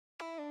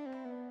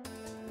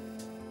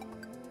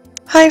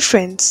Hi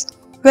friends,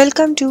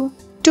 welcome to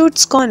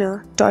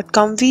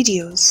tootscorner.com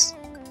videos.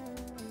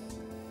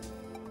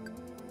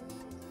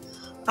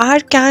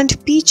 Are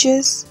canned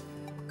peaches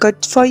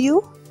good for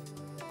you?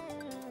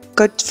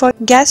 Good for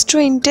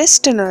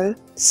gastrointestinal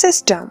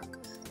system.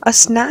 A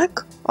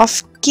snack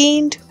of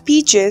canned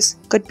peaches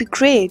could be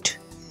great.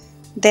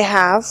 They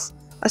have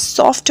a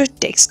softer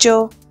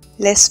texture,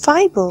 less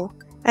fiber,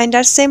 and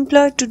are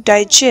simpler to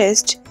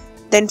digest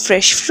than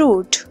fresh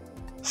fruit.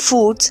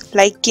 Foods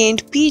like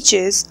canned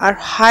peaches are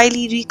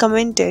highly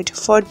recommended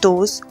for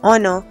those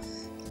on a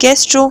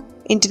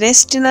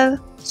gastrointestinal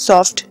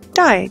soft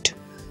diet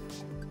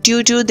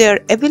due to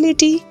their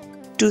ability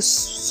to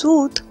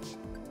soothe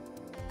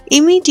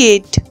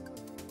immediate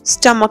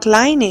stomach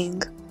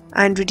lining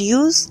and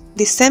reduce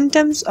the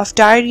symptoms of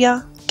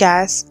diarrhea,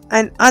 gas,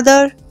 and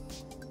other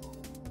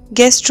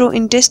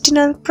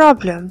gastrointestinal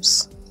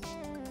problems.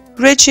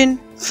 Rich in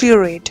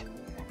fluoride.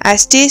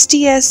 As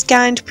tasty as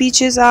canned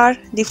peaches are,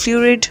 the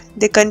fluoride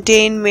they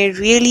contain may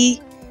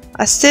really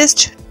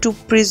assist to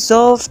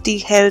preserve the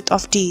health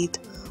of teeth.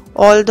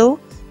 Although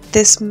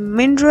this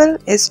mineral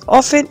is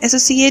often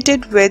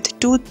associated with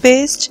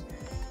toothpaste,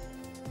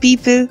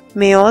 people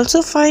may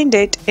also find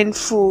it in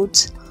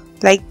foods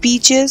like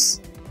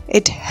peaches.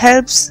 It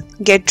helps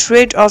get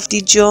rid of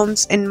the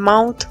germs in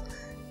mouth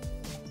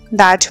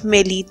that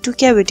may lead to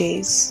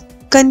cavities.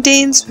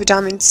 Contains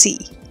vitamin C.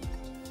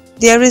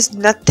 There is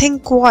nothing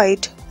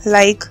quite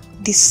like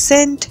the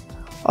scent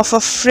of a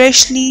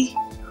freshly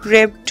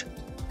ripped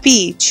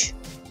peach.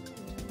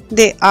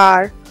 They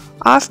are,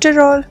 after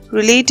all,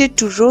 related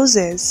to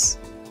roses.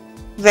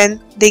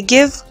 When they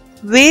give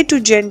way to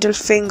gentle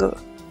finger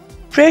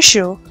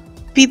pressure,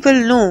 people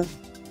know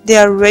they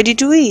are ready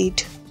to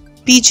eat.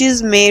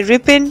 Peaches may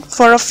ripen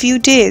for a few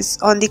days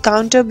on the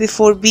counter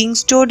before being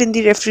stored in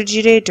the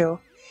refrigerator.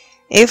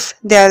 If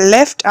they are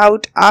left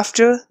out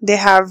after they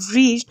have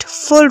reached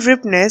full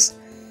ripeness,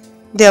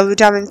 their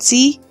vitamin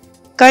C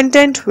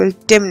content will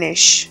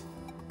diminish.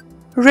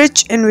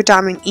 Rich in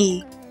vitamin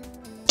E.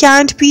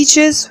 Canned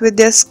peaches with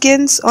their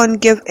skins on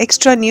give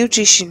extra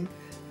nutrition.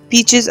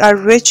 Peaches are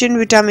rich in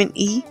vitamin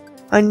E,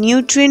 a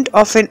nutrient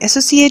often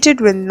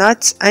associated with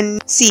nuts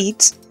and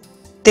seeds.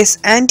 This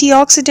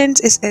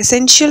antioxidant is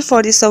essential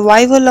for the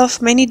survival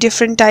of many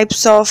different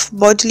types of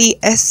bodily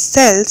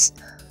cells.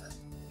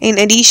 In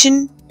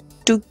addition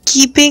to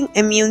keeping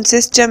immune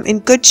system in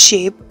good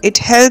shape, it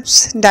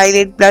helps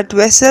dilate blood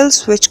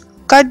vessels, which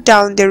cut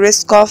down the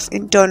risk of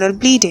internal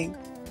bleeding.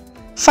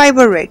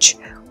 Fiber rich.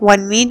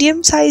 One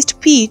medium-sized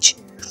peach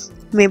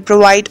may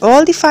provide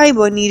all the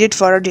fiber needed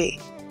for a day.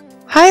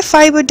 High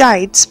fiber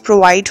diets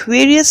provide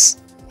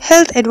various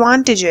health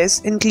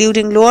advantages,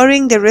 including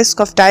lowering the risk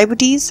of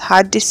diabetes,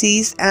 heart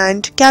disease,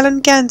 and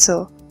colon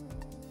cancer.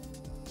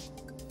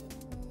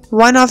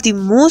 One of the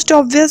most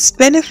obvious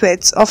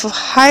benefits of a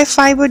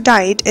high-fiber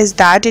diet is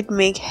that it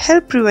may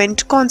help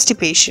prevent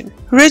constipation.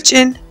 Rich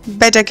in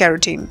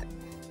beta-carotene.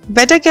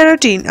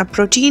 Beta-carotene, a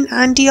protein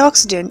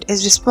antioxidant,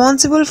 is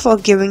responsible for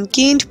giving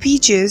canned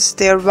peaches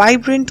their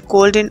vibrant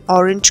golden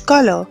orange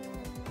color.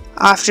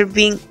 After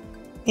being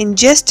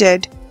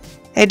ingested,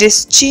 it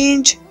is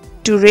changed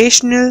to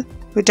rational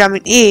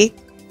vitamin A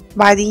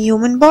by the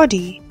human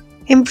body.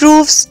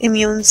 Improves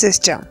immune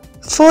system.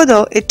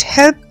 Further, it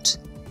helps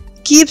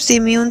keeps the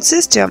immune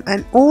system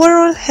and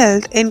overall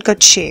health in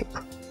good shape.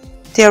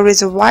 There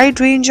is a wide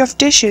range of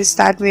dishes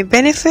that may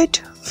benefit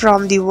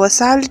from the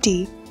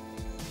versatility.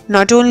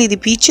 Not only the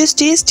peaches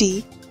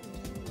tasty,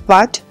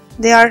 but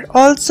they are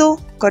also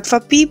good for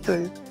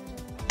people.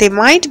 They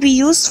might be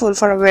useful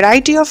for a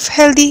variety of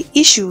healthy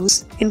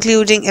issues,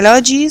 including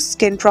allergies,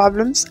 skin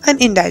problems, and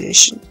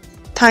indigestion.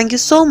 Thank you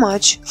so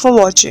much for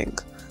watching.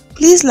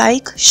 Please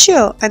like,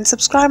 share, and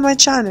subscribe my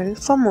channel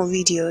for more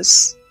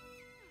videos.